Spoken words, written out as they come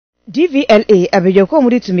DVLA abejoko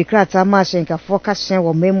muri tumikrata mashenka forecast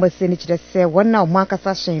wo member se chire se wona o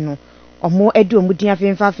makasa shen no omo edi omudin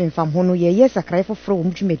afemfa ho no ye sakrai foforo wo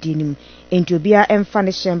mdwumedi nim enti obia emfa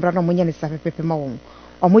ne shembra no monye ne sapepepe ma won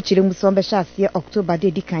omo chire muso mbe hye October de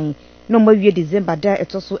dikan no mo wie December da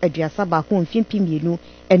etoso aduasa ba ko mfimpi mienu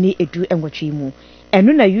ene edu enwotwe mu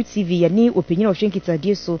enu na UTV ye ni opinyin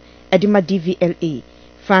ohwenkitadie so edima DVLA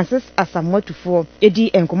Francis Asamotufo edi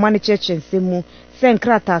enkomane church nsemu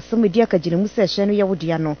senkrata asomedi akagire mu se hye no ye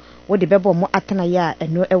wodia no wo de bebo mo atana ya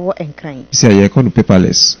eno ewo enkran say ye call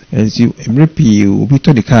paperless and you emrepi obi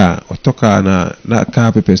to the car otoka na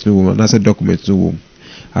car papers no na say documents no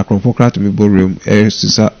akronfokra to me borrow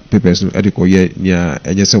sisa papers no ediko ye nia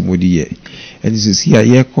enye se modi ye and this is here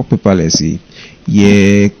ye call paperless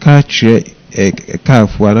ye catch car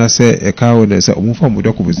for na say e car won say omo form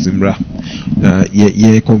documents mra na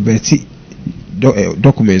ye convert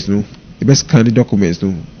documents no the best kind of documents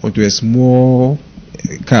no onto a small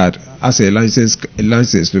card as a license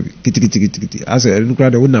no kiti as a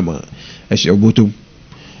nuclear wonama e she obotom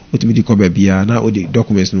otimi come bia na all the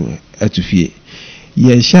documents no atufie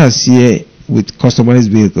ye share see with customized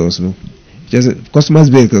vehicles no just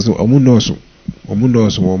customized vehicles no omo no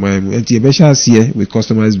so wo man enti be share see with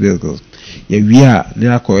customized vehicles ye wia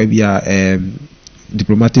na akọ bia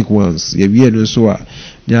diplomatic ones ye wia no so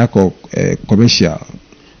na akọ commercial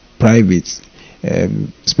private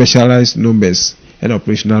specialized numbers and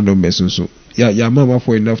operational numbers so yeah mama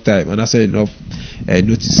for enough time and I say enough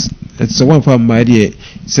notice it's so one from my idea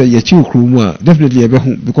say your chill crew definitely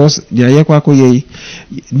because yeah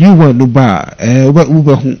new one no bar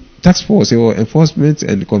task force or enforcement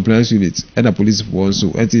and compliance units and a police force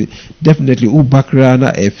so and definitely background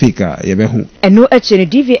a faker and no actually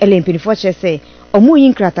DVLA in Piniforche say omo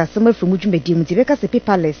yinkrata some from mudwumedi mu tibeka se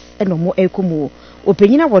paperless and omo ekomo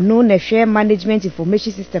openyina wono na hwe management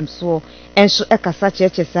information system so enso ekasa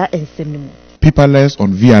chechesa ensem mu paperless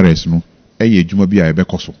on VRS no eye adwuma bia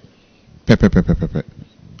ebekoso pepe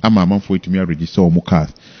ama amanfo etumi a register omo cars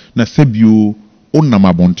na sebio onam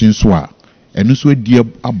abonten so a enu so adi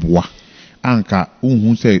aboa anka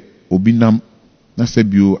ohun se obinam na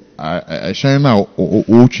sebio ehyan na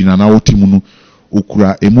o twina na otimu no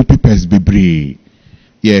okura emu papers bebre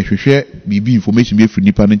ye hwehwe bibi information be free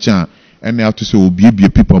nipa ncha ene ato se obiebie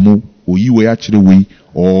paper mo oyiwe a kire we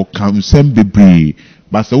or kansem bebre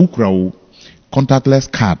basa ukura wo contactless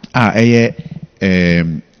card eye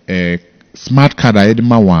smart card ayede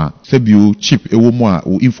mawa sebio chip ewo mo a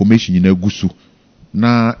o information nyina gusu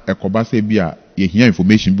na ekoba se bia ye hia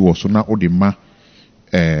information bi wo so na ode ma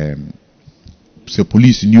se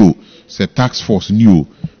police ni o se tax force ni o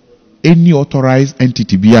any authorized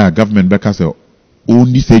entity bia government beka se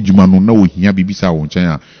only say juma no na wo hia bibisa wo nchen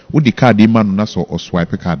a wo de card e ma no na so o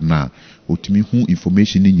swipe card na otimi hu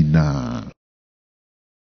information ni nyina